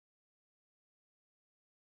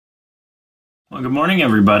Well, good morning,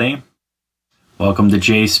 everybody. Welcome to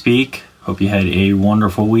Jay Speak. Hope you had a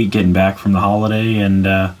wonderful week getting back from the holiday and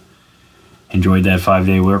enjoyed that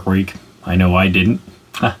 5-day work week. I know I didn't.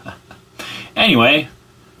 Anyway,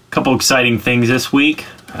 a couple exciting things this week.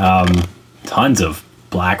 Tons of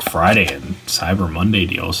Black Friday and Cyber Monday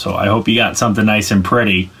deals. So I hope you got something nice and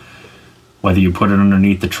pretty, whether you put it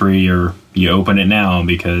underneath the tree or you open it now,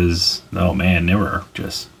 because, oh man, they were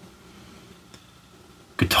just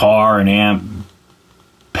guitar and amp,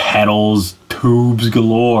 pedals, tubes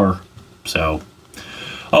galore. So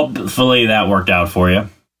hopefully that worked out for you.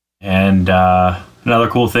 And another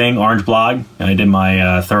cool thing, Orange Blog, I did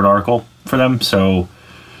my third article for them, so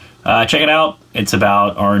check it out. It's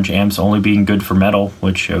about orange amps only being good for metal,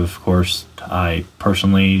 which of course I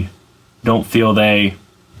personally don't feel they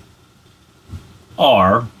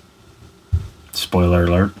are. Spoiler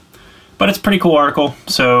alert. But it's a pretty cool article,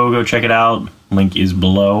 so go check it out. Link is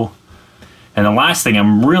below. And the last thing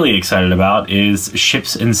I'm really excited about is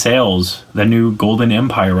Ships and Sails. The new Golden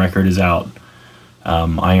Empire record is out.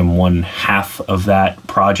 I am one half of that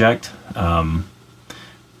project.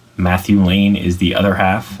 Matthew Lane is the other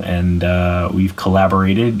half, and we've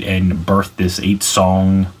collaborated and birthed this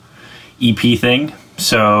 8-song EP thing.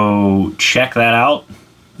 So check that out.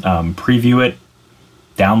 Preview it,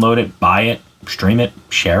 download it, buy it, stream it,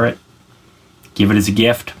 share it, give it as a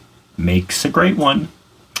gift. Makes a great one.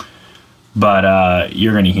 But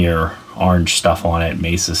you're going to hear Orange stuff on it,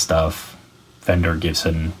 Mesa stuff, Fender,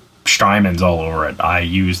 Gibson, Strymons all over it. I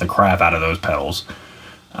use the crap out of those pedals.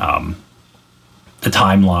 The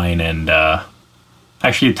Timeline and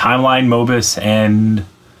actually the Timeline, Mobus, and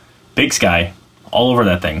Big Sky all over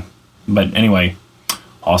that thing. But anyway,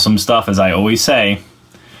 awesome stuff, as I always say.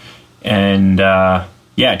 And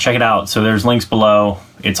yeah, check it out. So there's links below.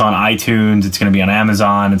 It's on iTunes. It's going to be on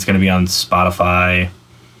Amazon. It's going to be on Spotify.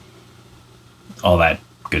 All that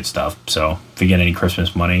good stuff. So if you get any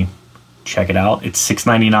Christmas money, check it out. It's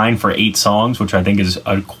 $6.99 for 8 songs, which I think is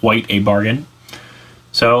quite a bargain.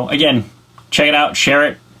 So again, check it out, share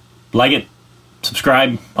it, like it,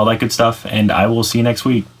 subscribe, all that good stuff, and I will see you next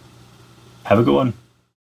week. Have a good one.